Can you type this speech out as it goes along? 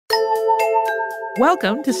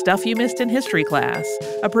Welcome to Stuff You Missed in History Class,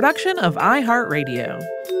 a production of iHeartRadio.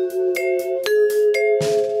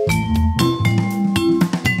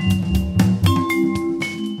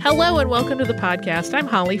 Hello and welcome to the podcast. I'm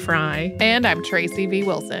Holly Fry. And I'm Tracy V.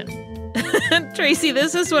 Wilson. Tracy,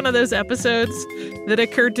 this is one of those episodes that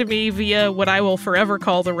occurred to me via what I will forever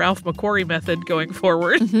call the Ralph McQuarrie method going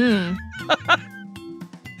forward. Mm-hmm.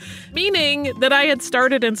 Meaning that I had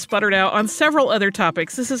started and sputtered out on several other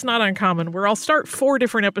topics. This is not uncommon, where I'll start 4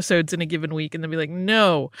 different episodes in a given week and then be like,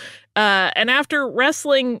 no. And after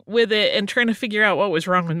wrestling with it and trying to figure out what was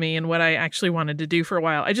wrong with me and what I actually wanted to do for a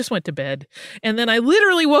while, I just went to bed. And then I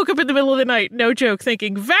literally woke up in the middle of the night, no joke,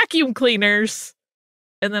 thinking vacuum cleaners.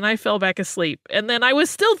 And then I fell back asleep. And then I was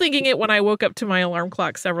still thinking it when I woke up to my alarm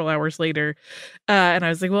clock several hours later. And I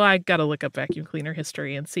was like, well, I got to look up vacuum cleaner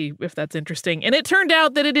history and see if that's interesting. And it turned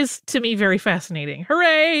out that it is, to me, very fascinating.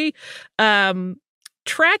 Hooray!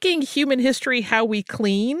 Tracking human history, how we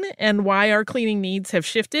clean and why our cleaning needs have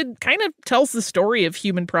shifted kind of tells the story of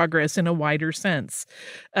human progress in a wider sense.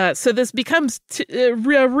 So this becomes a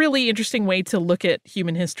really interesting way to look at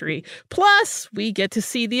human history. Plus, we get to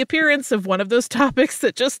see the appearance of one of those topics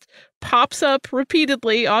that just pops up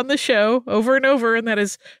repeatedly on the show over and over, and that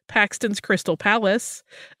is Paxton's Crystal Palace.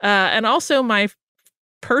 And also my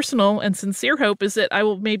personal and sincere hope is that I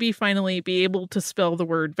will maybe finally be able to spell the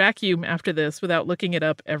word vacuum after this without looking it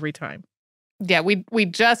up every time. Yeah, we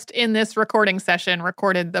just in this recording session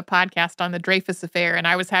recorded the podcast on the Dreyfus Affair, and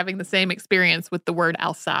I was having the same experience with the word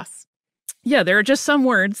Alsace. Yeah, there are just some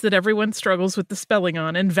words that everyone struggles with the spelling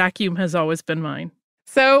on, and vacuum has always been mine.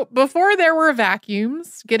 So before there were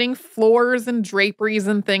vacuums, getting floors and draperies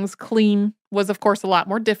and things clean was, of course, a lot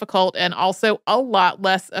more difficult and also a lot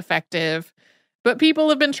less effective. But people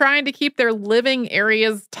have been trying to keep their living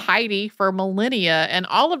areas tidy for millennia, and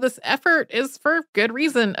all of this effort is for good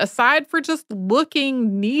reason. Aside for just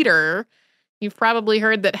looking neater, you've probably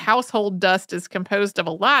heard that household dust is composed of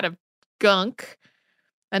a lot of gunk.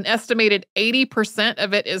 An estimated 80%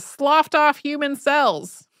 of it is sloughed off human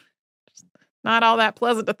cells. Not all that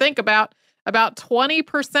pleasant to think about. About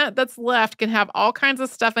 20% that's left can have all kinds of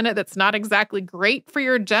stuff in it that's not exactly great for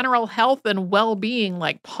your general health and well-being,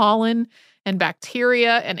 like pollen and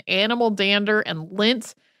bacteria and animal dander and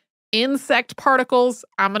lint, insect particles.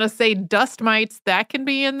 I'm going to say dust mites, that can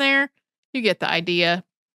be in there. You get the idea.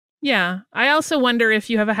 Yeah. I also wonder if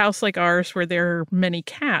you have a house like ours where there are many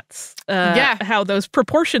cats, how those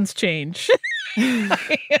proportions change.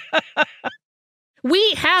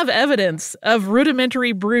 We have evidence of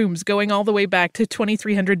rudimentary brooms going all the way back to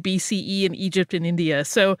 2300 BCE in Egypt and India.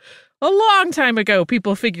 So a long time ago,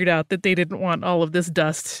 people figured out that they didn't want all of this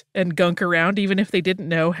dust and gunk around, even if they didn't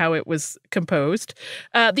know how it was composed.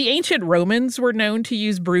 The ancient Romans were known to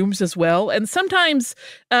use brooms as well, and sometimes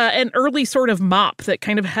an early sort of mop that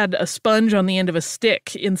kind of had a sponge on the end of a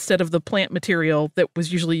stick instead of the plant material that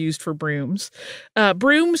was usually used for brooms.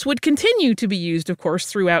 Brooms would continue to be used, of course,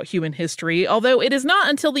 throughout human history, although it is not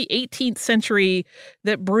until the 18th century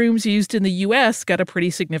that brooms used in the U.S. got a pretty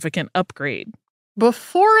significant upgrade.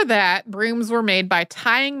 Before that, brooms were made by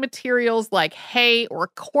tying materials like hay or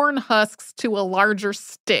corn husks to a larger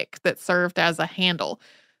stick that served as a handle.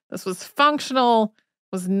 This was functional,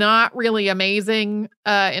 was not really amazing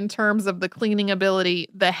in terms of the cleaning ability.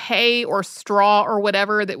 The hay or straw or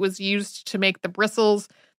whatever that was used to make the bristles,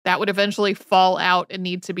 that would eventually fall out and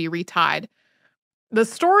need to be retied. The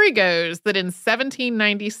story goes that in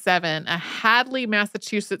 1797, a Hadley,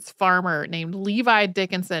 Massachusetts farmer named Levi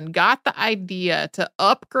Dickinson got the idea to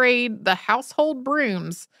upgrade the household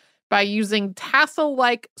brooms by using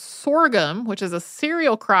tassel-like sorghum, which is a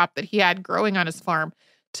cereal crop that he had growing on his farm,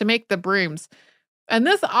 to make the brooms. And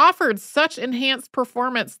this offered such enhanced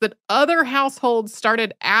performance that other households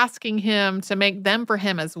started asking him to make them for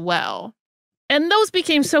him as well. And those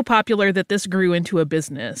became so popular that this grew into a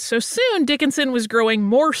business. So soon, Dickinson was growing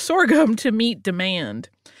more sorghum to meet demand.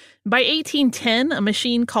 By 1810, a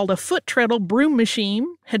machine called a foot treadle broom machine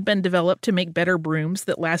had been developed to make better brooms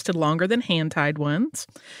that lasted longer than hand-tied ones.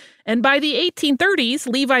 And by the 1830s,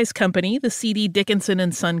 Levi's company, the C.D. Dickinson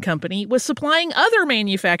and Son Company, was supplying other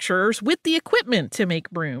manufacturers with the equipment to make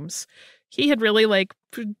brooms. He had really,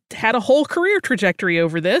 had a whole career trajectory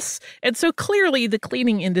over this, and so clearly the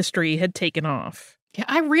cleaning industry had taken off. Yeah,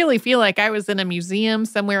 I really feel like I was in a museum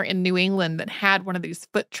somewhere in New England that had one of these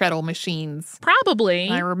foot treadle machines. Probably.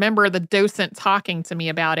 I remember the docent talking to me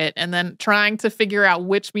about it and then trying to figure out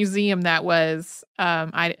which museum that was.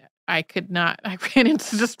 I could not. I ran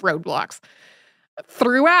into just roadblocks.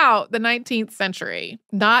 throughout the 19th century.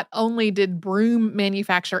 Not only did broom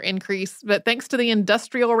manufacture increase, but thanks to the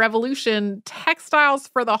Industrial Revolution, textiles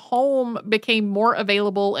for the home became more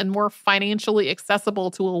available and more financially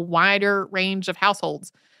accessible to a wider range of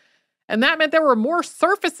households. And that meant there were more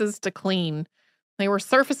surfaces to clean. They were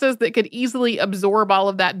surfaces that could easily absorb all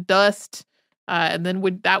of that dust, and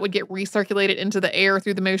then that would get recirculated into the air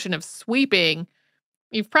through the motion of sweeping.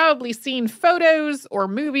 You've probably seen photos or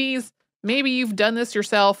movies. Maybe you've done this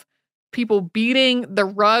yourself. People beating the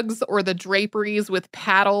rugs or the draperies with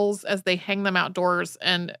paddles as they hang them outdoors.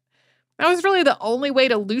 And that was really the only way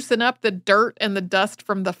to loosen up the dirt and the dust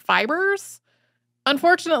from the fibers.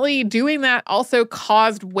 Unfortunately, doing that also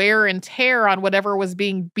caused wear and tear on whatever was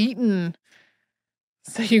being beaten.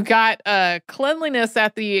 So you got cleanliness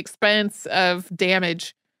at the expense of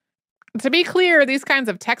damage. To be clear, these kinds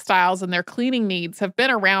of textiles and their cleaning needs have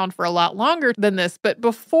been around for a lot longer than this, but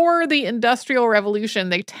before the Industrial Revolution,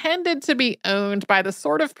 they tended to be owned by the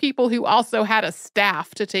sort of people who also had a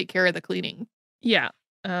staff to take care of the cleaning. Yeah.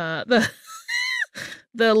 The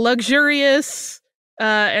luxurious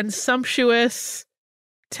and sumptuous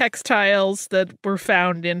textiles that were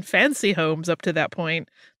found in fancy homes up to that point,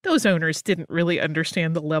 those owners didn't really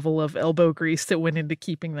understand the level of elbow grease that went into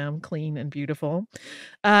keeping them clean and beautiful.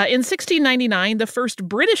 In 1699, the first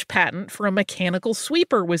British patent for a mechanical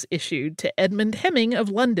sweeper was issued to Edmund Hemming of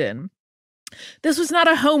London. This was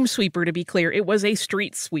not a home sweeper, to be clear. It was a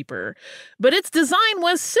street sweeper. But its design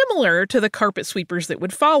was similar to the carpet sweepers that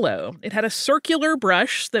would follow. It had a circular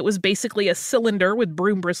brush that was basically a cylinder with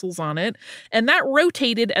broom bristles on it, and that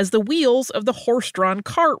rotated as the wheels of the horse-drawn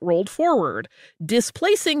cart rolled forward,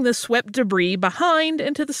 displacing the swept debris behind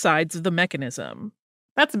and to the sides of the mechanism.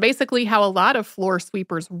 That's basically how a lot of floor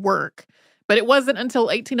sweepers work. But it wasn't until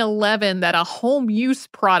 1811 that a home use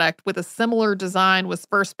product with a similar design was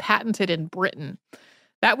first patented in Britain.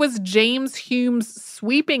 That was James Hume's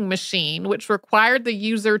sweeping machine, which required the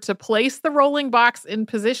user to place the rolling box in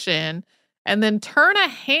position and then turn a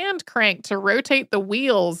hand crank to rotate the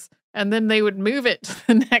wheels, and then they would move it to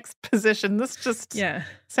the next position. This just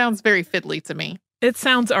sounds very fiddly to me. It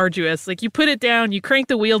sounds arduous. Like, you put it down, you crank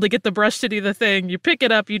the wheel to get the brush to do the thing, you pick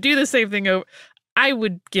it up, you do the same thing over. I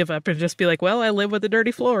would give up and just be like, well, I live with a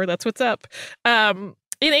dirty floor. That's what's up. In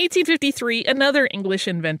 1853, another English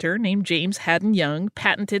inventor named James Haddon Young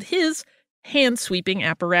patented his hand-sweeping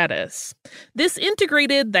apparatus. This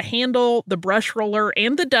integrated the handle, the brush roller,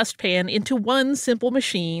 and the dustpan into one simple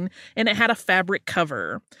machine, and it had a fabric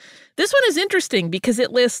cover. This one is interesting because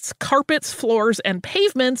it lists carpets, floors, and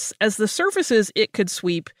pavements as the surfaces it could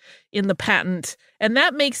sweep in the patent, and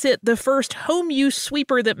that makes it the first home-use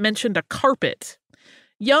sweeper that mentioned a carpet.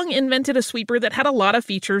 Young invented a sweeper that had a lot of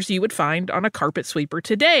features you would find on a carpet sweeper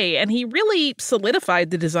today, and he really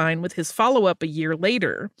solidified the design with his follow-up a year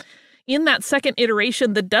later. In that second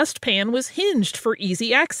iteration, the dustpan was hinged for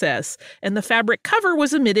easy access, and the fabric cover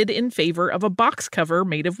was omitted in favor of a box cover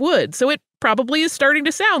made of wood, so it probably is starting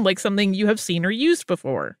to sound like something you have seen or used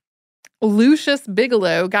before. Lucius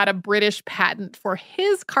Bigelow got a British patent for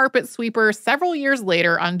his carpet sweeper several years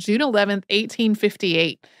later on June 11th,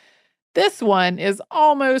 1858. This one is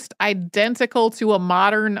almost identical to a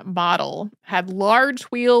modern model, had large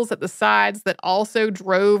wheels at the sides that also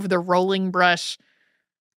drove the rolling brush.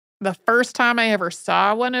 The first time I ever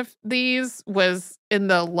saw one of these was in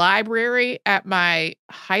the library at my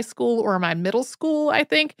high school or my middle school, I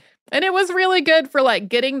think. And it was really good for like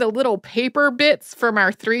getting the little paper bits from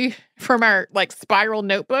our like spiral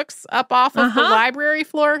notebooks up off of the library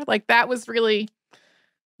floor. Like, that was really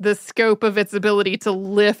the scope of its ability to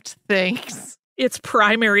lift things. Its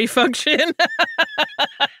primary function.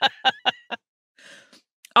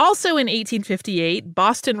 Also in 1858,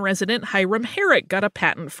 Boston resident Hiram Herrick got a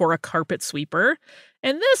patent for a carpet sweeper,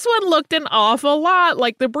 and this one looked an awful lot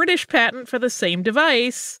like the British patent for the same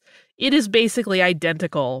device. It is basically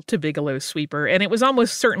identical to Bigelow's sweeper, and it was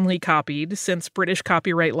almost certainly copied since British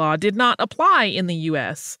copyright law did not apply in the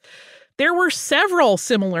U.S. There were several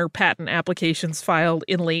similar patent applications filed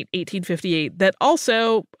in late 1858 that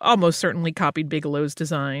also almost certainly copied Bigelow's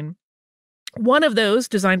design. One of those,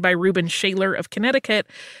 designed by Reuben Shaler of Connecticut,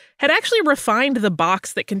 had actually refined the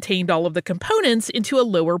box that contained all of the components into a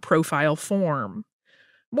lower profile form.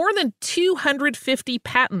 More than 250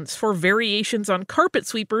 patents for variations on carpet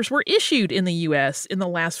sweepers were issued in the U.S. in the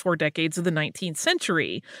last 4 decades of the 19th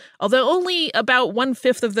century, although only about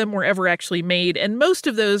 1/5 of them were ever actually made, and most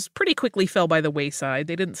of those pretty quickly fell by the wayside.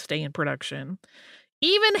 They didn't stay in production.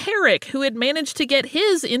 Even Herrick, who had managed to get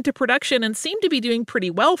his into production and seemed to be doing pretty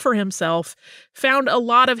well for himself, found a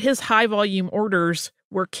lot of his high-volume orders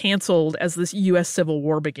were canceled as this U.S. Civil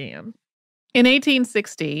War began. In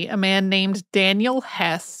 1860, a man named Daniel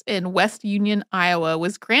Hess in West Union, Iowa,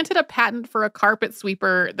 was granted a patent for a carpet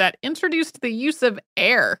sweeper that introduced the use of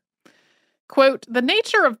air. Quote, "The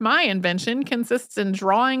nature of my invention consists in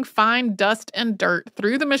drawing fine dust and dirt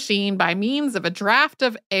through the machine by means of a draft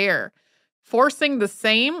of air, forcing the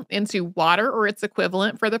same into water or its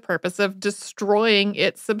equivalent for the purpose of destroying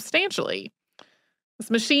it substantially."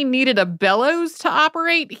 This machine needed a bellows to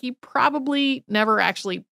operate. He probably never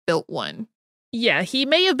actually built one. Yeah, he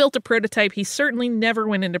may have built a prototype. He certainly never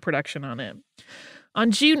went into production on it. On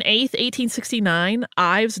June 8th, 1869,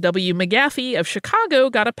 Ives W. McGaffey of Chicago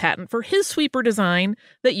got a patent for his sweeper design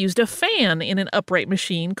that used a fan in an upright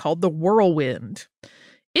machine called the Whirlwind.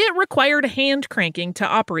 It required hand cranking to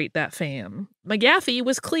operate that fan. McGaffey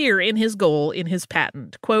was clear in his goal in his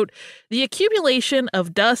patent. Quote, "The accumulation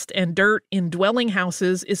of dust and dirt in dwelling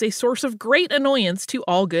houses is a source of great annoyance to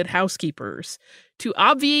all good housekeepers. To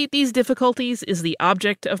obviate these difficulties is the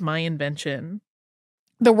object of my invention."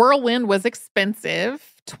 The Whirlwind was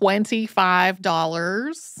expensive,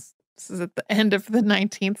 $25. This is at the end of the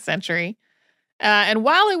 19th century. And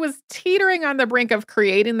while it was teetering on the brink of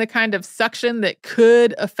creating the kind of suction that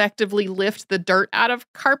could effectively lift the dirt out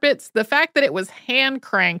of carpets, the fact that it was hand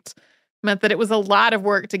cranked meant that it was a lot of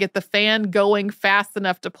work to get the fan going fast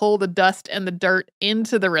enough to pull the dust and the dirt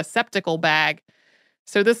into the receptacle bag.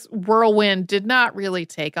 So this Whirlwind did not really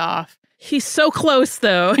take off. He's so close,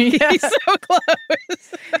 though. Yeah. He's so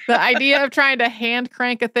close. The idea of trying to hand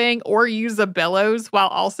crank a thing or use a bellows while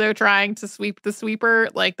also trying to sweep the sweeper,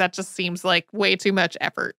 like that just seems like way too much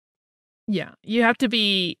effort. Yeah, you have to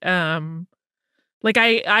be, like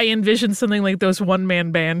I envision something like those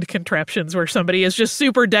one-man band contraptions where somebody is just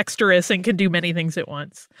super dexterous and can do many things at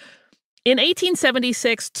once. In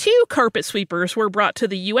 1876, 2 carpet sweepers were brought to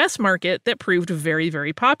the U.S. market that proved very,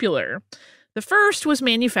 very popular. The first was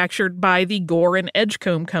manufactured by the Gore and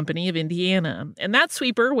Edgecombe Company of Indiana, and that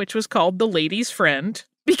sweeper, which was called the Lady's Friend,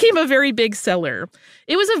 became a very big seller.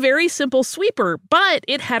 It was a very simple sweeper, but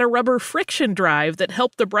it had a rubber friction drive that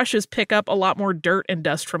helped the brushes pick up a lot more dirt and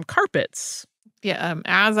dust from carpets. Yeah,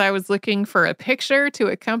 as I was looking for a picture to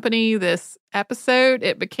accompany this episode,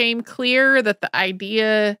 it became clear that the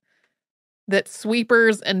idea that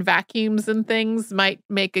sweepers and vacuums and things might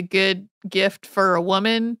make a good gift for a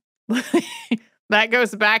woman that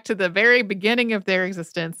goes back to the very beginning of their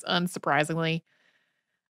existence, unsurprisingly.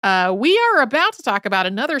 We are about to talk about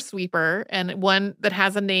another sweeper, and one that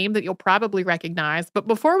has a name that you'll probably recognize. But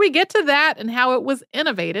before we get to that and how it was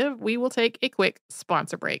innovative, we will take a quick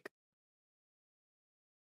sponsor break.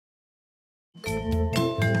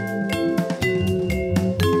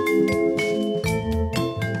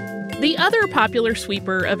 The other popular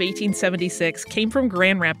sweeper of 1876 came from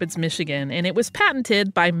Grand Rapids, Michigan, and it was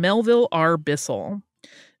patented by Melville R. Bissell.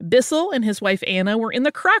 Bissell and his wife Anna were in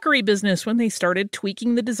the crockery business when they started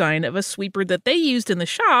tweaking the design of a sweeper that they used in the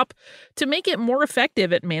shop to make it more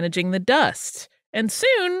effective at managing the dust. And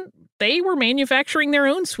soon, they were manufacturing their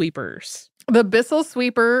own sweepers. The Bissell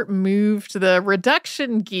sweeper moved the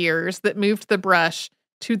reduction gears that moved the brush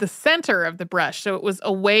to the center of the brush, so it was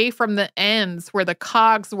away from the ends where the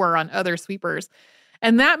cogs were on other sweepers.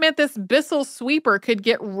 And that meant this Bissell sweeper could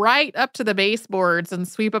get right up to the baseboards and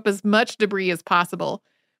sweep up as much debris as possible.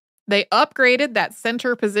 They upgraded that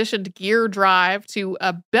center-positioned gear drive to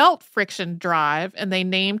a belt friction drive, and they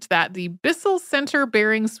named that the Bissell Center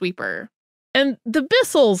Bearing Sweeper. And the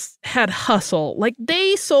Bissells had hustle. Like,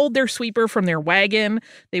 they sold their sweeper from their wagon.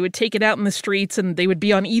 They would take it out in the streets, and they would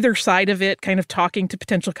be on either side of it, kind of talking to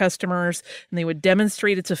potential customers. And they would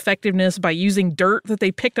demonstrate its effectiveness by using dirt that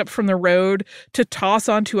they picked up from the road to toss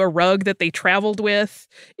onto a rug that they traveled with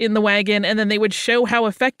in the wagon. And then they would show how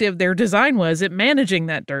effective their design was at managing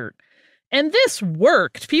that dirt. And this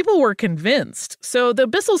worked. People were convinced. So the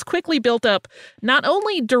Bissells quickly built up not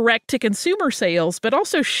only direct-to-consumer sales, but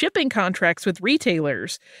also shipping contracts with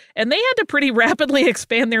retailers. And they had to pretty rapidly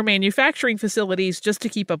expand their manufacturing facilities just to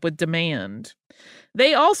keep up with demand.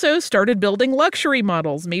 They also started building luxury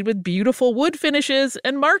models made with beautiful wood finishes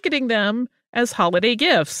and marketing them as holiday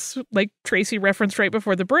gifts, like Tracy referenced right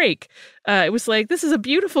before the break. It was like, this is a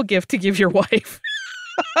beautiful gift to give your wife.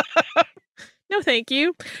 No, thank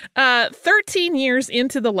you. 13 years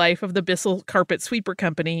into the life of the Bissell Carpet Sweeper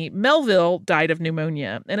Company, Melville died of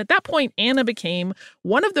pneumonia. And at that point, Anna became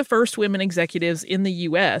one of the first women executives in the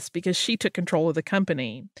U.S. because she took control of the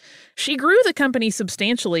company. She grew the company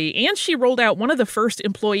substantially, and she rolled out one of the first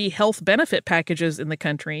employee health benefit packages in the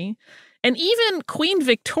country. And even Queen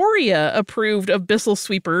Victoria approved of Bissell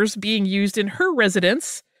sweepers being used in her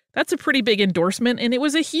residence That's a pretty big endorsement, and it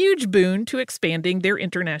was a huge boon to expanding their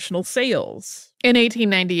international sales. In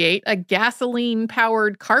 1898, a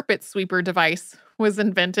gasoline-powered carpet sweeper device was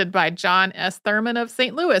invented by John S. Thurman of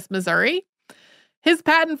St. Louis, Missouri. His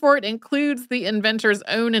patent for it includes the inventor's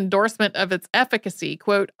own endorsement of its efficacy.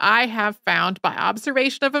 Quote, "I have found by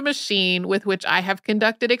observation of a machine with which I have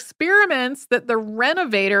conducted experiments that the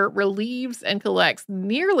renovator relieves and collects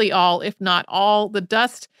nearly all, if not all, the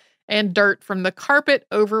dust and dirt from the carpet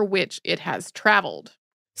over which it has traveled."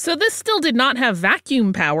 So this still did not have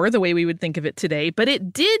vacuum power the way we would think of it today, but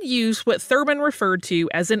it did use what Thurman referred to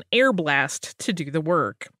as an air blast to do the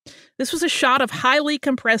work. This was a shot of highly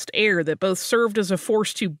compressed air that both served as a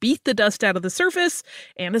force to beat the dust out of the surface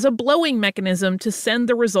and as a blowing mechanism to send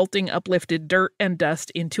the resulting uplifted dirt and dust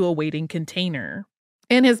into a waiting container.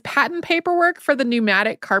 In his patent paperwork for the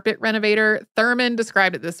pneumatic carpet renovator, Thurman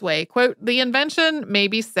described it this way, quote, "The invention may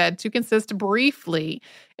be said to consist briefly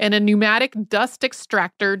in a pneumatic dust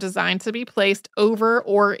extractor designed to be placed over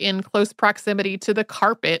or in close proximity to the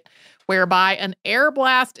carpet, whereby an air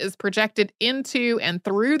blast is projected into and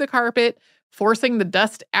through the carpet, forcing the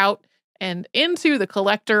dust out and into the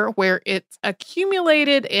collector where it's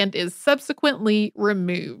accumulated and is subsequently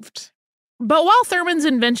removed." But while Thurman's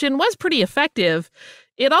invention was pretty effective,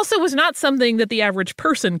 it also was not something that the average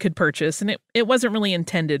person could purchase, and it wasn't really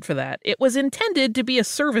intended for that. It was intended to be a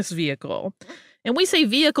service vehicle. And we say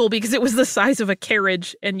vehicle because it was the size of a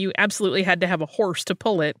carriage, and you absolutely had to have a horse to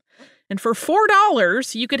pull it. And for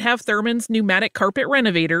 $4, you could have Thurman's pneumatic carpet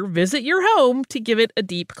renovator visit your home to give it a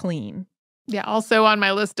deep clean. Yeah, also on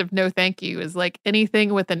my list of no thank you is like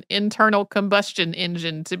anything with an internal combustion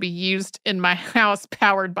engine to be used in my house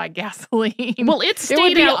powered by gasoline. Well, it It would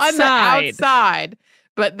stayed be on the outside. outside,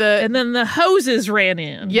 but And then the hoses ran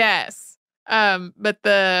in. yes. But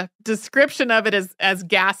the description of it as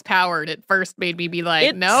gas powered at first made me be like,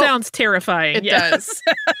 It no. sounds terrifying. It yes. does.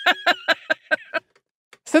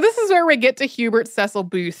 So this is where we get to Hubert Cecil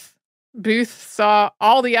Booth. Booth saw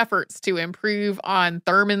all the efforts to improve on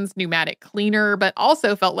Thurman's pneumatic cleaner, but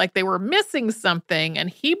also felt like they were missing something, and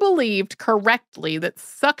he believed correctly that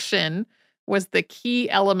suction was the key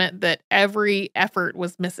element that every effort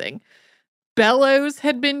was missing. Bellows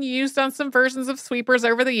had been used on some versions of sweepers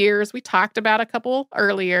over the years. We talked about a couple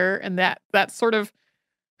earlier, and that sort of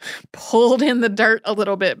pulled in the dirt a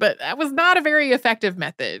little bit, but that was not a very effective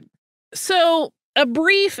method. So, a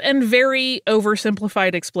brief and very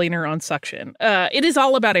oversimplified explainer on suction. It is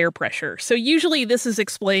all about air pressure. So usually this is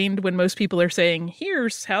explained when most people are saying,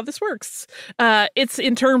 here's how this works. It's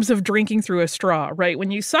in terms of drinking through a straw, right?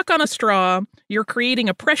 When you suck on a straw, you're creating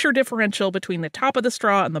a pressure differential between the top of the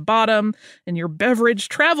straw and the bottom, and your beverage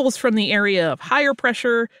travels from the area of higher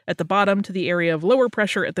pressure at the bottom to the area of lower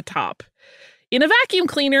pressure at the top. In a vacuum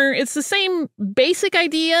cleaner, it's the same basic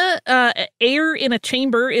idea. Air in a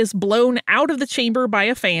chamber is blown out of the chamber by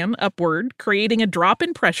a fan upward, creating a drop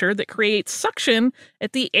in pressure that creates suction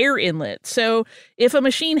at the air inlet. So if a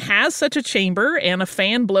machine has such a chamber and a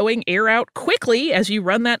fan blowing air out quickly as you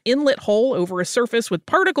run that inlet hole over a surface with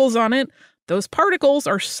particles on it, those particles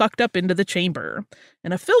are sucked up into the chamber.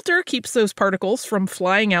 And a filter keeps those particles from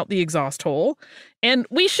flying out the exhaust hole. And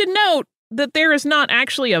we should note that there is not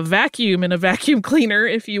actually a vacuum in a vacuum cleaner,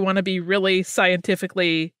 if you want to be really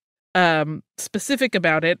scientifically specific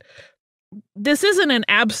about it. This isn't an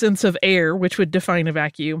absence of air, which would define a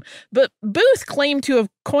vacuum, but Booth claimed to have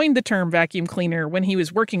coined the term vacuum cleaner when he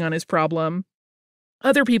was working on his problem.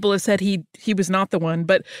 Other people have said he was not the one,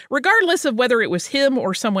 but regardless of whether it was him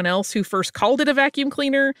or someone else who first called it a vacuum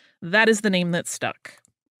cleaner, that is the name that stuck.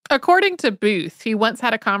 According to Booth, he once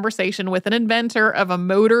had a conversation with an inventor of a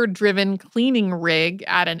motor-driven cleaning rig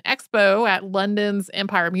at an expo at London's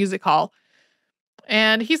Empire Music Hall.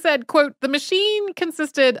 And he said, quote, "The machine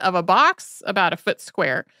consisted of a box about a foot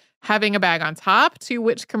square, having a bag on top to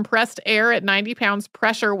which compressed air at 90 pounds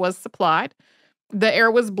pressure was supplied. The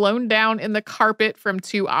air was blown down in the carpet from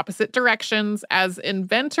two opposite directions as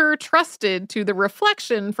inventor trusted to the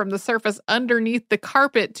reflection from the surface underneath the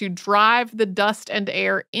carpet to drive the dust and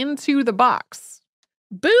air into the box."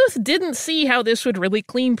 Booth didn't see how this would really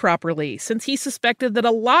clean properly, since he suspected that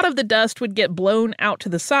a lot of the dust would get blown out to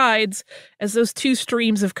the sides as those two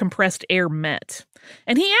streams of compressed air met.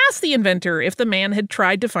 And he asked the inventor if the man had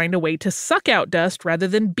tried to find a way to suck out dust rather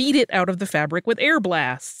than beat it out of the fabric with air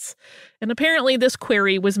blasts. And apparently this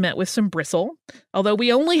query was met with some bristle, although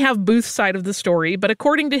we only have Booth's side of the story, but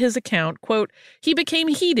according to his account, quote, "He became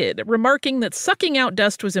heated, remarking that sucking out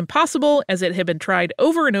dust was impossible as it had been tried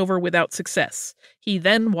over and over without success. He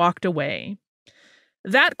then walked away."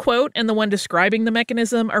 That quote and the one describing the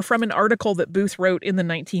mechanism are from an article that Booth wrote in the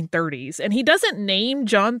 1930s, and he doesn't name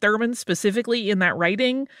John Thurman specifically in that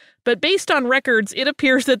writing, but based on records, it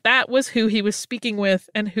appears that that was who he was speaking with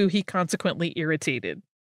and who he consequently irritated.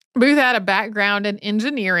 Booth had a background in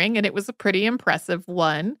engineering, and it was a pretty impressive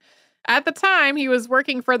one. At the time, he was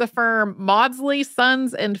working for the firm Maudsley,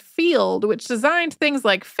 Sons and Field, which designed things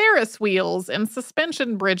like Ferris wheels and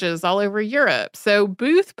suspension bridges all over Europe. So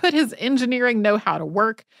Booth put his engineering know-how to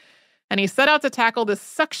work, and he set out to tackle this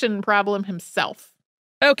suction problem himself.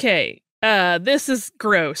 Okay, this is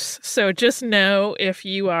gross. So just know if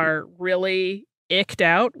you are really icked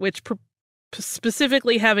out, which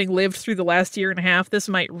specifically having lived through the last year and a half, this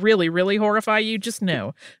might really, really horrify you. Just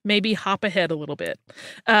know, maybe hop ahead a little bit.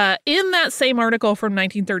 In that same article from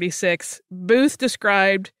 1936, Booth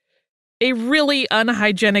described a really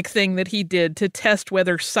unhygienic thing that he did to test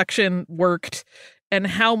whether suction worked and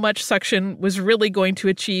how much suction was really going to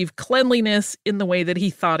achieve cleanliness in the way that he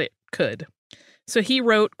thought it could. So he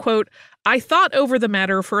wrote, quote, "I thought over the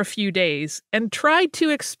matter for a few days and tried to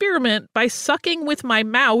experiment by sucking with my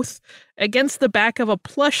mouth against the back of a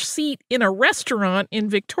plush seat in a restaurant in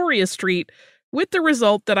Victoria Street, with the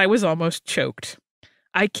result that I was almost choked.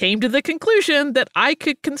 I came to the conclusion that I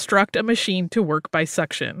could construct a machine to work by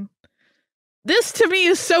suction." This, to me,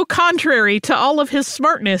 is so contrary to all of his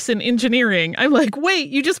smartness in engineering. I'm like, wait,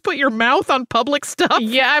 you just put your mouth on public stuff?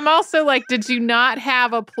 Yeah, I'm also like, did you not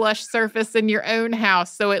have a plush surface in your own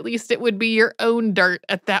house? So at least it would be your own dirt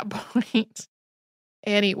at that point.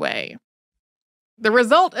 Anyway, the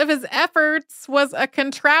result of his efforts was a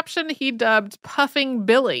contraption he dubbed Puffing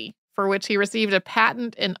Billy, for which he received a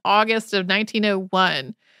patent in August of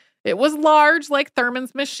 1901. It was large, like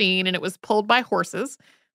Thurman's machine, and it was pulled by horses.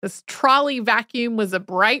 This trolley vacuum was a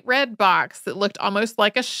bright red box that looked almost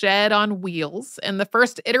like a shed on wheels, and the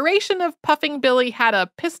first iteration of Puffing Billy had a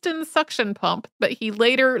piston suction pump, but he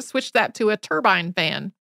later switched that to a turbine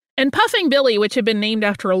fan. And Puffing Billy, which had been named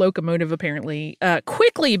after a locomotive apparently,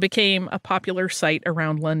 quickly became a popular sight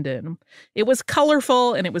around London. It was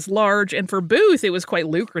colorful and it was large, and for Booth, it was quite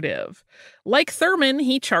lucrative. Like Thurman,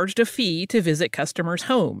 he charged a fee to visit customers'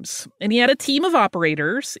 homes. And he had a team of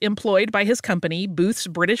operators employed by his company, Booth's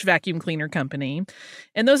British Vacuum Cleaner Company.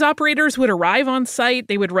 And those operators would arrive on site,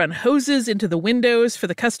 they would run hoses into the windows for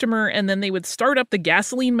the customer, and then they would start up the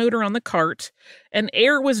gasoline motor on the cart, and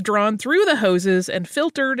air was drawn through the hoses and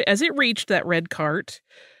filtered as it reached that red cart.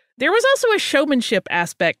 There was also a showmanship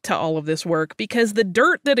aspect to all of this work because the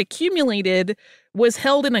dirt that accumulated was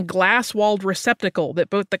held in a glass-walled receptacle that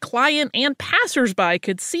both the client and passersby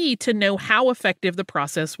could see to know how effective the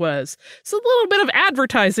process was. So a little bit of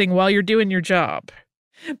advertising while you're doing your job.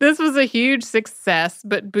 This was a huge success,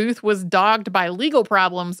 but Booth was dogged by legal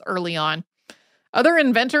problems early on. Other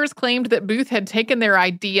inventors claimed that Booth had taken their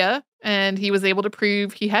idea, and he was able to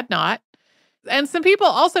prove he had not. And some people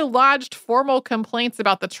also lodged formal complaints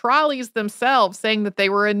about the trolleys themselves, saying that they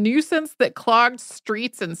were a nuisance that clogged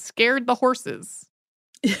streets and scared the horses.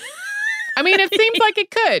 I mean, it seems like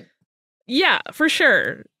it could. Yeah, for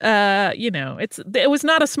sure. It was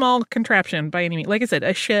not a small contraption by any means. Like I said,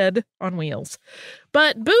 a shed on wheels.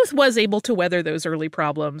 But Booth was able to weather those early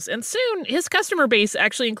problems, and soon his customer base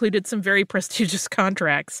actually included some very prestigious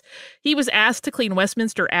contracts. He was asked to clean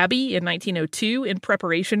Westminster Abbey in 1902 in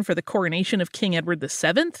preparation for the coronation of King Edward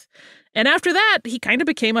VII. And after that, he kind of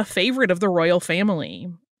became a favorite of the royal family.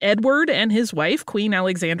 Edward and his wife, Queen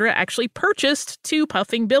Alexandra, actually purchased 2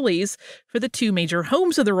 Puffing Billies for the 2 major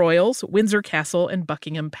homes of the royals, Windsor Castle and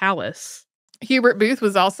Buckingham Palace. Hubert Booth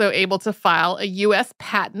was also able to file a U.S.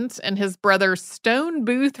 patent, and his brother Stone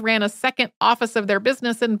Booth ran a second office of their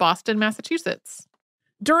business in Boston, Massachusetts.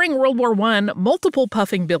 During World War I, multiple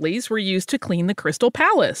Puffing Billies were used to clean the Crystal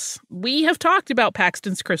Palace. We have talked about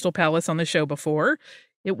Paxton's Crystal Palace on the show before.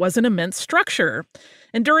 It was an immense structure.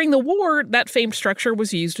 And during the war, that famed structure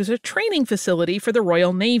was used as a training facility for the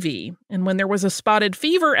Royal Navy. And when there was a spotted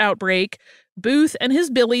fever outbreak, Booth and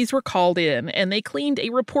his Billies were called in, and they cleaned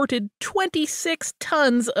a reported 26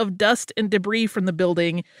 tons of dust and debris from the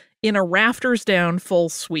building in a rafters-down full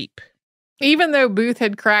sweep. Even though Booth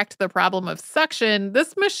had cracked the problem of suction,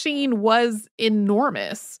 this machine was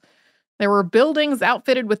enormous. There were buildings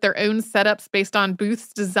outfitted with their own setups based on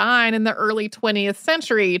Booth's design in the early 20th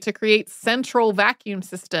century to create central vacuum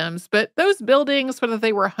systems. But those buildings, whether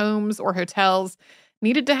they were homes or hotels,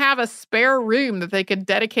 needed to have a spare room that they could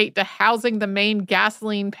dedicate to housing the main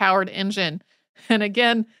gasoline-powered engine. And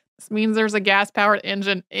again, this means there's a gas-powered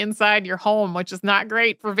engine inside your home, which is not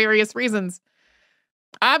great for various reasons.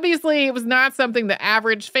 Obviously, it was not something the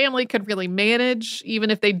average family could really manage,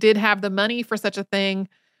 even if they did have the money for such a thing.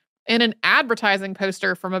 In an advertising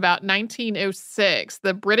poster from about 1906,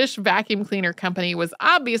 the British vacuum cleaner company was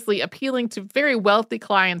obviously appealing to very wealthy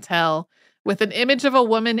clientele with an image of a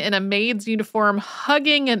woman in a maid's uniform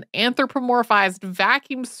hugging an anthropomorphized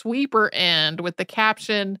vacuum sweeper end with the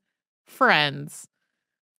caption, "Friends."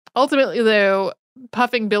 Ultimately, though,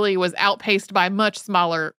 Puffing Billy was outpaced by much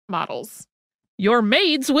smaller models. Your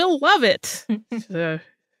maids will love it.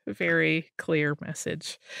 Very clear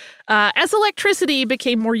message. As electricity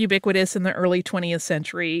became more ubiquitous in the early 20th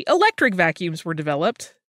century, electric vacuums were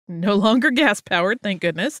developed. No longer gas-powered, thank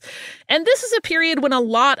goodness. And this is a period when a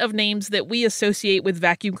lot of names that we associate with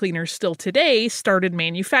vacuum cleaners still today started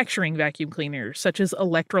manufacturing vacuum cleaners, such as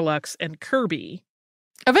Electrolux and Kirby.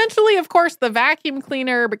 Eventually, of course, the vacuum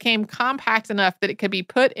cleaner became compact enough that it could be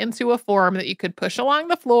put into a form that you could push along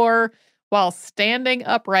the floor while standing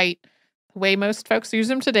upright, the way most folks use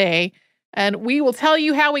them today. And we will tell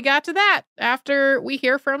you how we got to that after we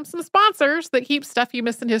hear from some sponsors that keep Stuff You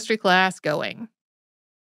Missed in History class going.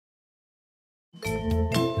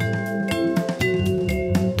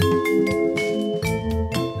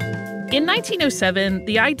 In 1907,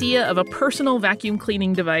 the idea of a personal vacuum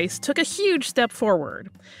cleaning device took a huge step forward.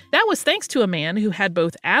 That was thanks to a man who had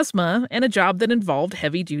both asthma and a job that involved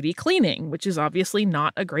heavy-duty cleaning, which is obviously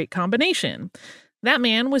not a great combination. That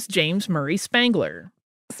man was James Murray Spangler.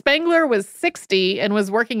 Spangler was 60 and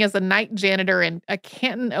was working as a night janitor in a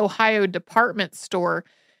Canton, Ohio department store.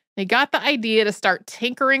 He got the idea to start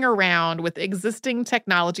tinkering around with existing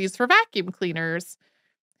technologies for vacuum cleaners.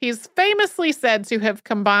 He's famously said to have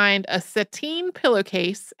combined a sateen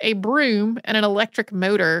pillowcase, a broom, and an electric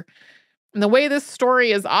motor. And the way this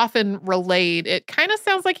story is often relayed, it kind of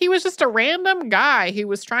sounds like he was just a random guy who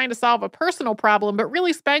was trying to solve a personal problem, but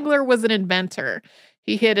really Spangler was an inventor.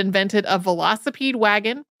 He had invented a velocipede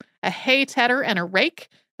wagon, a hay tedder, and a rake,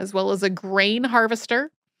 as well as a grain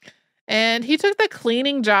harvester. And he took the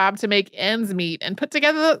cleaning job to make ends meet and put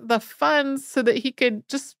together the funds so that he could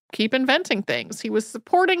just keep inventing things. He was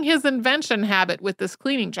supporting his invention habit with this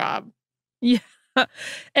cleaning job. Yeah.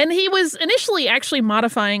 And he was initially actually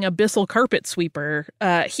modifying a Bissell carpet sweeper.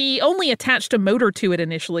 He only attached a motor to it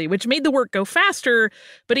initially, which made the work go faster,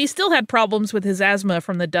 but he still had problems with his asthma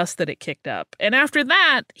from the dust that it kicked up. And after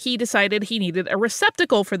that, he decided he needed a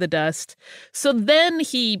receptacle for the dust. So then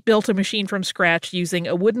he built a machine from scratch using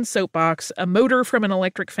a wooden soapbox, a motor from an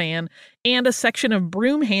electric fan, and a section of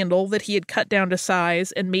broom handle that he had cut down to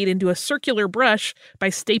size and made into a circular brush by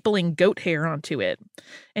stapling goat hair onto it.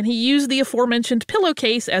 And he used the aforementioned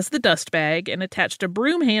pillowcase as the dust bag and attached a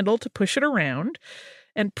broom handle to push it around.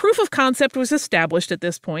 And proof of concept was established at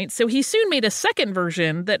this point, so he soon made a second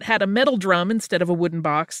version that had a metal drum instead of a wooden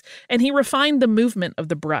box, and he refined the movement of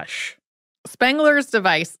the brush. Spangler's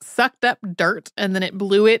device sucked up dirt and then it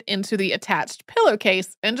blew it into the attached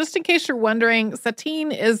pillowcase. And just in case you're wondering,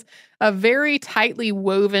 sateen is a very tightly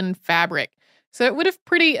woven fabric. So it would have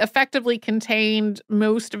pretty effectively contained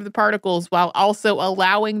most of the particles while also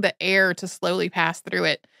allowing the air to slowly pass through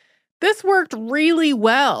it. This worked really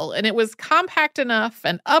well, and it was compact enough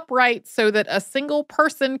and upright so that a single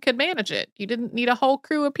person could manage it. You didn't need a whole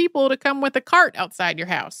crew of people to come with a cart outside your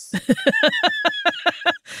house.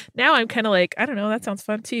 Now I'm kind of like, I don't know, that sounds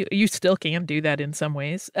fun too. You still can do that in some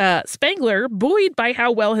ways. Spangler, buoyed by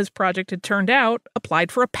how well his project had turned out,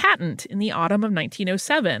 applied for a patent in the autumn of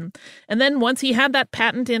 1907. And then once he had that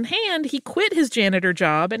patent in hand, he quit his janitor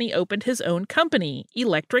job and he opened his own company,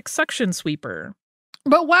 Electric Suction Sweeper.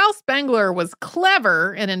 But while Spangler was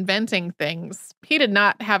clever in inventing things, he did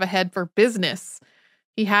not have a head for business.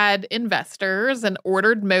 He had investors and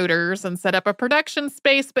ordered motors and set up a production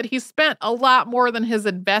space, but he spent a lot more than his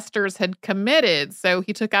investors had committed. So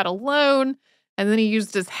he took out a loan and then he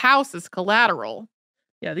used his house as collateral.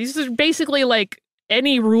 Yeah, these are basically like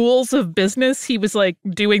any rules of business he was like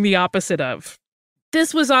doing the opposite of.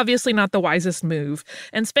 This was obviously not the wisest move,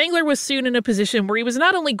 and Spangler was soon in a position where he was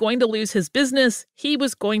not only going to lose his business, he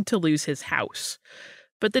was going to lose his house.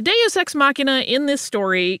 But the deus ex machina in this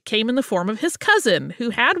story came in the form of his cousin, who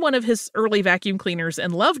had one of his early vacuum cleaners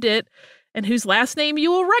and loved it, and whose last name you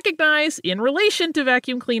will recognize in relation to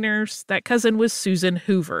vacuum cleaners. That cousin was Susan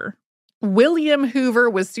Hoover. William Hoover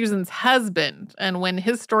was Susan's husband, and when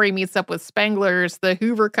his story meets up with Spangler's, the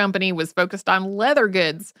Hoover Company was focused on leather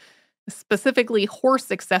goods, specifically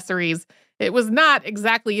horse accessories. It was not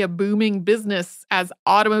exactly a booming business as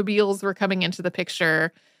automobiles were coming into the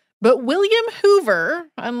picture. But William Hoover,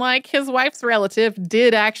 unlike his wife's relative,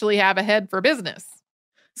 did actually have a head for business.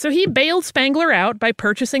 So he bailed Spangler out by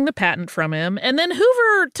purchasing the patent from him, and then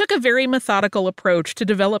Hoover took a very methodical approach to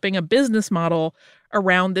developing a business model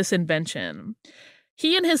around this invention.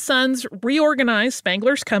 He and his sons reorganized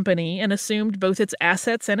Spangler's company and assumed both its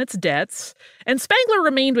assets and its debts. And Spangler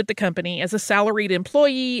remained with the company as a salaried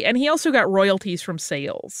employee, and he also got royalties from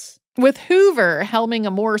sales. With Hoover helming a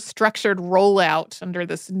more structured rollout under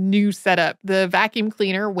this new setup, the vacuum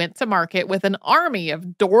cleaner went to market with an army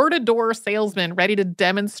of door-to-door salesmen ready to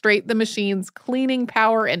demonstrate the machine's cleaning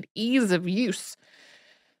power and ease of use.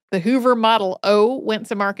 The Hoover Model O went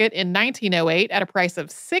to market in 1908 at a price of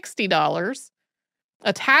 $60.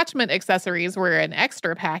 Attachment accessories were an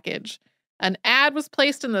extra package. An ad was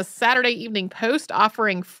placed in the Saturday Evening Post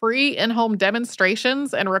offering free in-home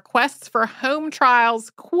demonstrations, and requests for home trials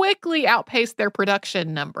quickly outpaced their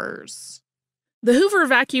production numbers. The Hoover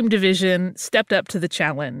Vacuum Division stepped up to the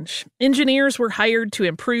challenge. Engineers were hired to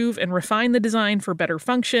improve and refine the design for better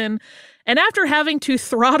function, and after having to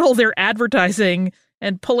throttle their advertising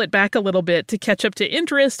and pull it back a little bit to catch up to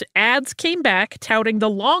interest, ads came back touting the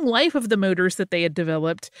long life of the motors that they had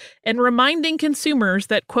developed and reminding consumers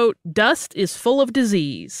that, quote, dust is full of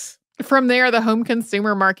disease. From there, the home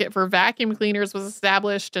consumer market for vacuum cleaners was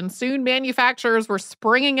established, and soon manufacturers were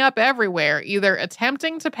springing up everywhere, either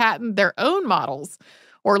attempting to patent their own models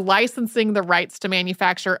or licensing the rights to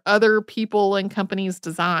manufacture other people and companies'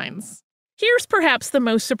 designs. Here's perhaps the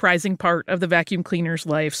most surprising part of the vacuum cleaner's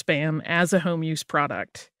lifespan as a home use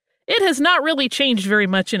product. It has not really changed very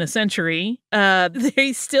much in a century.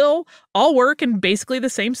 They still all work in basically the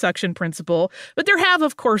same suction principle, but there have,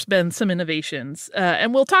 of course, been some innovations,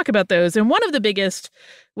 and we'll talk about those. And one of the biggest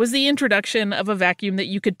was the introduction of a vacuum that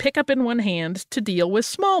you could pick up in one hand to deal with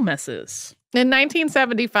small messes. In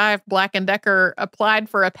 1975, Black & Decker applied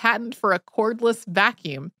for a patent for a cordless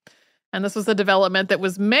vacuum. And this was a development that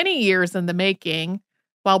was many years in the making.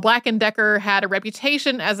 While Black & Decker had a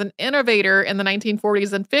reputation as an innovator in the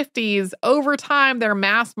 1940s and 50s, over time, their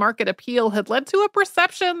mass market appeal had led to a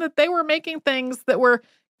perception that they were making things that were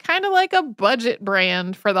kind of like a budget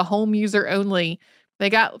brand for the home user only. They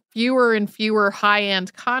got fewer and fewer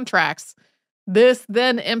high-end contracts. This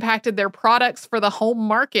then impacted their products for the home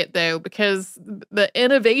market, though, because the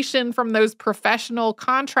innovation from those professional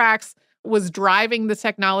contracts was driving the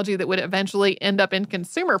technology that would eventually end up in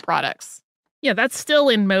consumer products. Yeah, that's still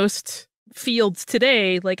in most fields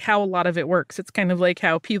today, like how a lot of it works. It's kind of like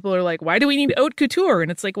how people are like, why do we need haute couture?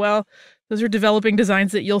 And it's like, well, those are developing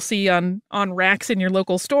designs that you'll see on racks in your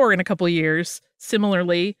local store in a couple of years.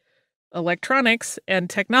 Similarly, electronics and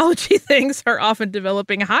technology things are often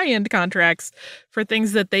developing high-end contracts for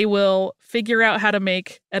things that they will figure out how to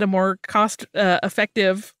make at a more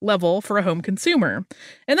cost-effective level for a home consumer.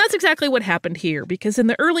 And that's exactly what happened here, because in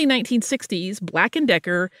the early 1960s, Black &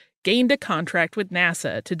 Decker gained a contract with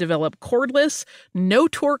NASA to develop cordless,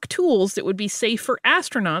 no-torque tools that would be safe for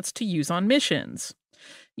astronauts to use on missions.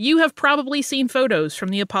 You have probably seen photos from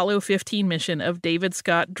the Apollo 15 mission of David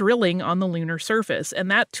Scott drilling on the lunar surface, and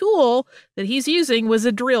that tool that he's using was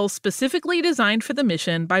a drill specifically designed for the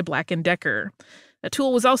mission by Black & Decker. That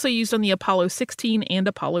tool was also used on the Apollo 16 and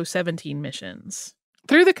Apollo 17 missions.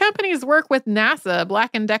 Through the company's work with NASA,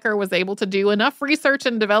 Black & Decker was able to do enough research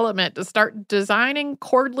and development to start designing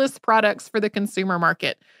cordless products for the consumer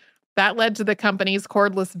market. That led to the company's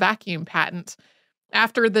cordless vacuum patent.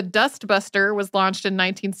 After the Dustbuster was launched in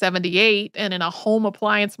 1978, and in a home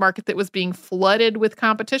appliance market that was being flooded with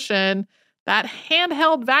competition, that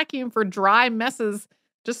handheld vacuum for dry messes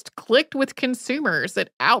just clicked with consumers.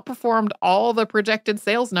 It outperformed all the projected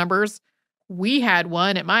sales numbers. We had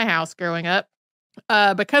one at my house growing up.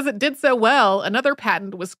 Because it did so well, another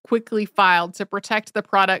patent was quickly filed to protect the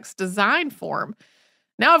product's design form.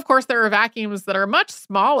 Now, of course, there are vacuums that are much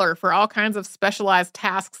smaller for all kinds of specialized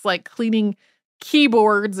tasks like cleaning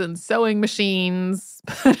keyboards and sewing machines.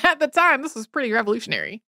 But at the time, this was pretty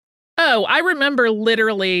revolutionary. Oh, I remember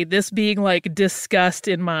literally this being like discussed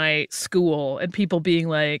in my school and people being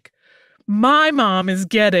like, my mom is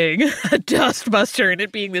getting a Dustbuster, and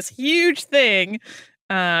it being this huge thing.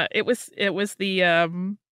 It was the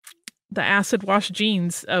acid wash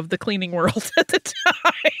jeans of the cleaning world at the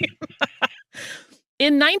time.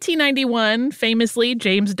 In 1991, famously,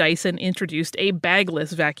 James Dyson introduced a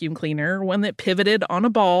bagless vacuum cleaner, one that pivoted on a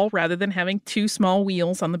ball rather than having two small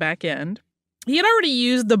wheels on the back end. He had already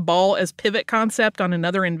used the ball as pivot concept on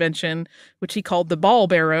another invention, which he called the ball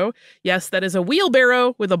barrow. Yes, that is a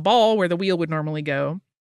wheelbarrow with a ball where the wheel would normally go.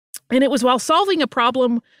 And it was while solving a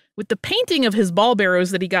problem with the painting of his ball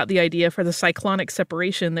barrows that he got the idea for the cyclonic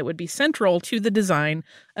separation that would be central to the design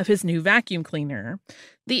of his new vacuum cleaner.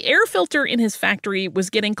 The air filter in his factory was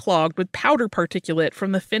getting clogged with powder particulate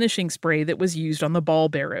from the finishing spray that was used on the ball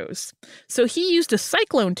barrows. So he used a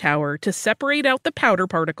cyclone tower to separate out the powder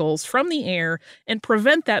particles from the air and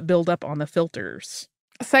prevent that buildup on the filters.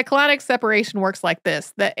 Cyclonic separation works like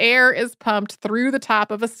this. The air is pumped through the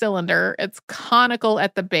top of a cylinder. It's conical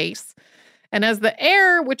at the base. And as the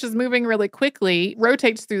air, which is moving really quickly,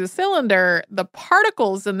 rotates through the cylinder, the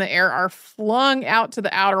particles in the air are flung out to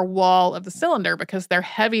the outer wall of the cylinder because they're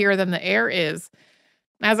heavier than the air is.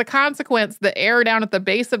 As a consequence, the air down at the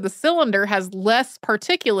base of the cylinder has less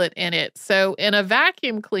particulate in it. So in a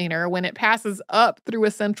vacuum cleaner, when it passes up through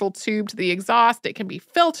a central tube to the exhaust, it can be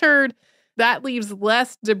filtered. That leaves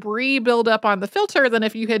less debris buildup on the filter than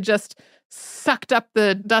if you had just sucked up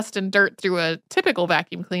the dust and dirt through a typical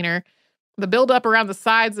vacuum cleaner. The buildup around the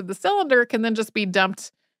sides of the cylinder can then just be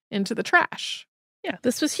dumped into the trash. Yeah,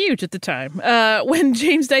 this was huge at the time. When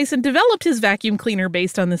James Dyson developed his vacuum cleaner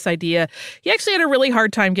based on this idea, he actually had a really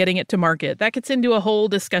hard time getting it to market. That gets into a whole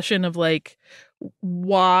discussion of like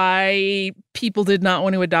why people did not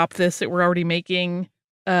want to adopt this that were already making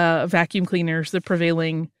vacuum cleaners, the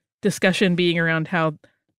prevailing discussion being around how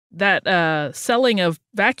that selling of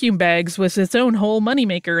vacuum bags was its own whole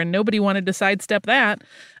moneymaker and nobody wanted to sidestep that.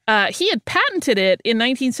 He had patented it in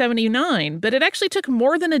 1979, but it actually took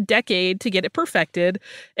more than a decade to get it perfected,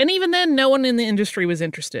 and even then, no one in the industry was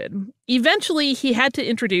interested. Eventually, he had to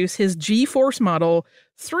introduce his G-Force model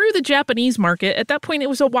through the Japanese market. At that point, it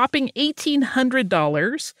was a whopping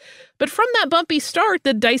 $1,800. But from that bumpy start,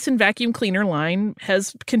 the Dyson vacuum cleaner line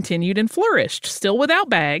has continued and flourished, still without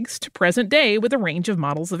bags, to present day with a range of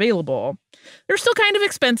models available. They're still kind of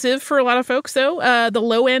expensive for a lot of folks, though. The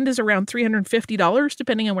low end is around $350,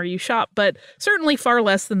 depending on where you shop, but certainly far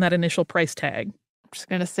less than that initial price tag. I'm just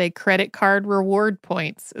going to say credit card reward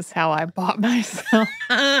points is how I bought myself.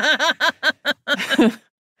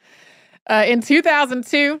 In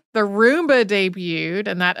 2002, the Roomba debuted,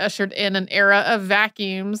 and that ushered in an era of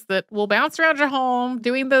vacuums that will bounce around your home,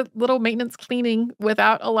 doing the little maintenance cleaning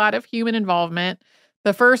without a lot of human involvement.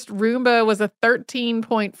 The first Roomba was a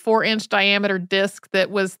 13.4-inch diameter disc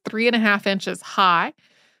that was 3.5 inches high.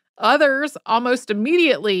 Others almost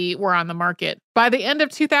immediately were on the market. By the end of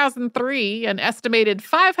 2003, an estimated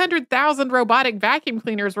 500,000 robotic vacuum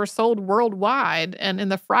cleaners were sold worldwide. And in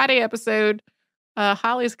the Friday episode,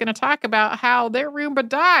 Holly's going to talk about how their Roomba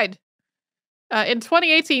died. In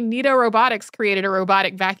 2018, Nito Robotics created a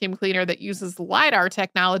robotic vacuum cleaner that uses LiDAR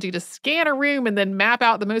technology to scan a room and then map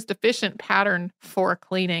out the most efficient pattern for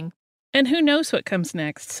cleaning. And who knows what comes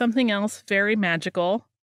next? Something else very magical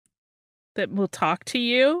that will talk to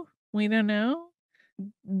you? We don't know.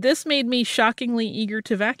 This made me shockingly eager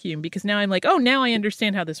to vacuum because now I'm like, oh, now I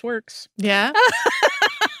understand how this works. Yeah.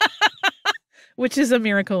 Which is a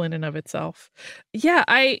miracle in and of itself. Yeah,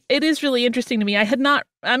 it is really interesting to me.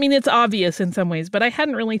 It's obvious in some ways, but I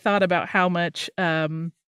hadn't really thought about how much,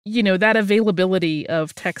 that availability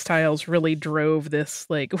of textiles really drove this,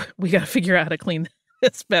 like, we got to figure out how to clean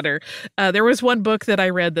this better. There was one book that I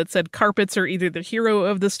read that said carpets are either the hero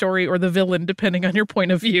of the story or the villain, depending on your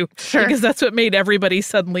point of view. Sure. Because that's what made everybody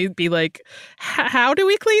suddenly be like, how do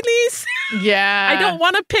we clean these? Yeah. I don't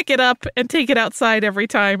want to pick it up and take it outside every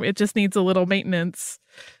time. It just needs a little maintenance.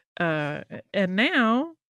 And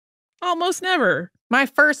now, almost never. My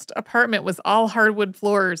first apartment was all hardwood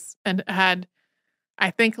floors and had, I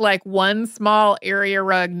think, like one small area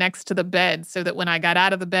rug next to the bed so that when I got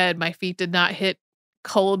out of the bed, my feet did not hit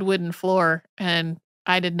cold wooden floor, and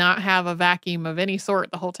I did not have a vacuum of any sort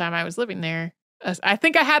the whole time I was living there. I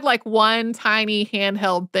think I had like one tiny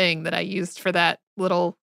handheld thing that I used for that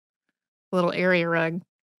little area rug.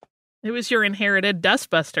 It was your inherited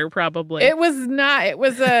dustbuster, probably. It was not. It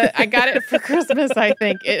was I got it for Christmas, I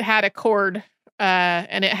think. It had a cord,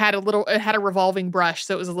 and it had a revolving brush,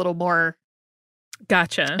 so it was a little more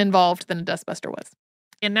involved than a dustbuster was.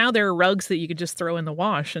 And now there are rugs that you could just throw in the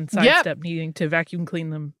wash and sidestep needing to vacuum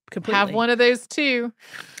clean them completely. Have one of those too.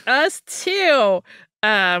 Us too.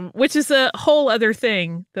 Which is a whole other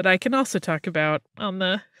thing that I can also talk about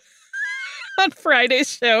on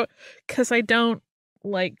Friday's show, because I don't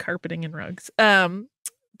like carpeting and rugs.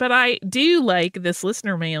 But I do like this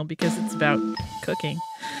listener mail because it's about cooking.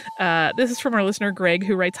 This is from our listener, Greg,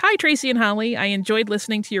 who writes, "Hi, Tracy and Holly. I enjoyed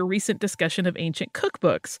listening to your recent discussion of ancient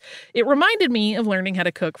cookbooks. It reminded me of learning how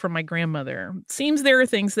to cook from my grandmother. Seems there are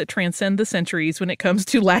things that transcend the centuries when it comes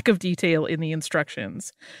to lack of detail in the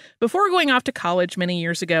instructions. Before going off to college many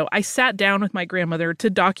years ago, I sat down with my grandmother to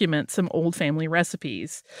document some old family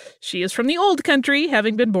recipes. She is from the old country,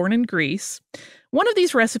 having been born in Greece. One of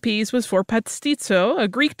these recipes was for pastizo, a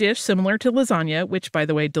Greek dish similar to lasagna, which, by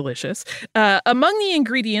the way, delicious. Among the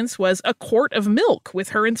ingredients was a quart of milk, with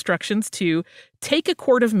her instructions to take a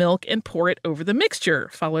quart of milk and pour it over the mixture,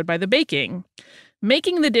 followed by the baking.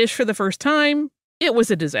 Making the dish for the first time, It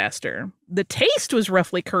was a disaster. The taste was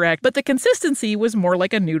roughly correct, but the consistency was more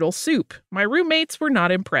like a noodle soup. My roommates were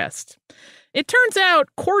not impressed. It turns out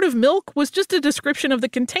quart of milk was just a description of the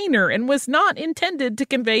container and was not intended to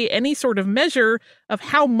convey any sort of measure of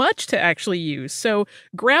how much to actually use. So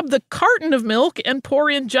grab the carton of milk and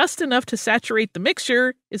pour in just enough to saturate the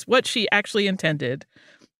mixture is what she actually intended.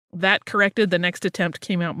 That corrected, the next attempt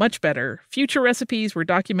came out much better. Future recipes were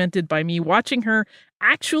documented by me watching her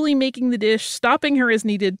actually making the dish, stopping her as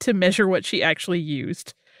needed to measure what she actually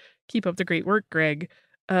used. Keep up the great work, Greg.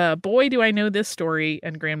 Boy, do I know this story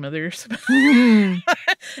and grandmothers. And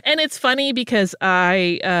it's funny because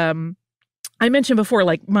I mentioned before,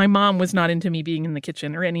 like, my mom was not into me being in the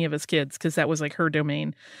kitchen or any of us kids because that was like her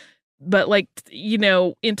domain. But like, you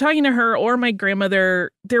know, in talking to her or my grandmother,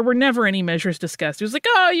 there were never any measures discussed. It was like,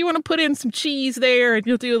 oh, you want to put in some cheese there and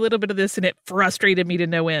you'll do a little bit of this. And it frustrated me to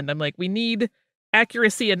no end. I'm like, we need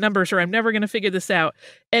accuracy and numbers or I'm never going to figure this out.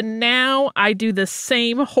 And now I do the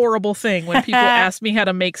same horrible thing when people ask me how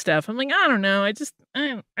to make stuff. I'm like, I don't know. I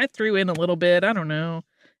threw in a little bit. I don't know.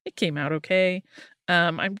 It came out okay.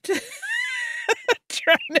 I'm just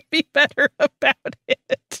trying to be better about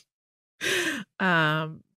it.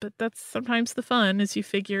 But that's sometimes the fun as you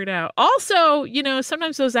figure it out. Also, you know,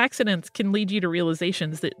 sometimes those accidents can lead you to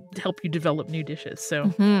realizations that help you develop new dishes.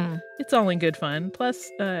 So it's all in good fun. Plus,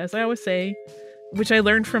 as I always say, which I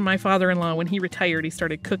learned from my father-in-law when he retired, he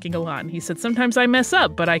started cooking a lot. And he said, sometimes I mess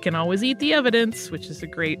up, but I can always eat the evidence, which is a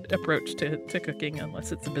great approach to cooking,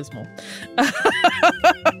 unless it's abysmal.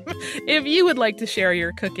 If you would like to share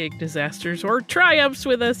your cooking disasters or triumphs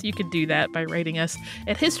with us, you can do that by writing us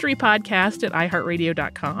at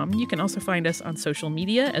historypodcast@iheartradio.com. You can also find us on social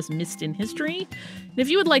media as Missed in History. And if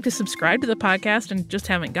you would like to subscribe to the podcast and just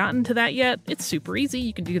haven't gotten to that yet, it's super easy.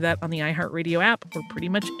 You can do that on the iHeartRadio app or pretty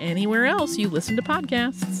much anywhere else you listen to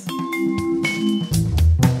podcasts.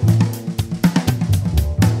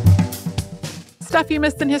 Stuff You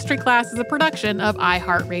Missed in History Class is a production of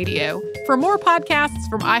iHeartRadio. For more podcasts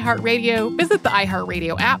from iHeartRadio, visit the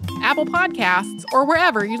iHeartRadio app, Apple Podcasts, or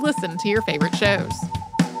wherever you listen to your favorite shows.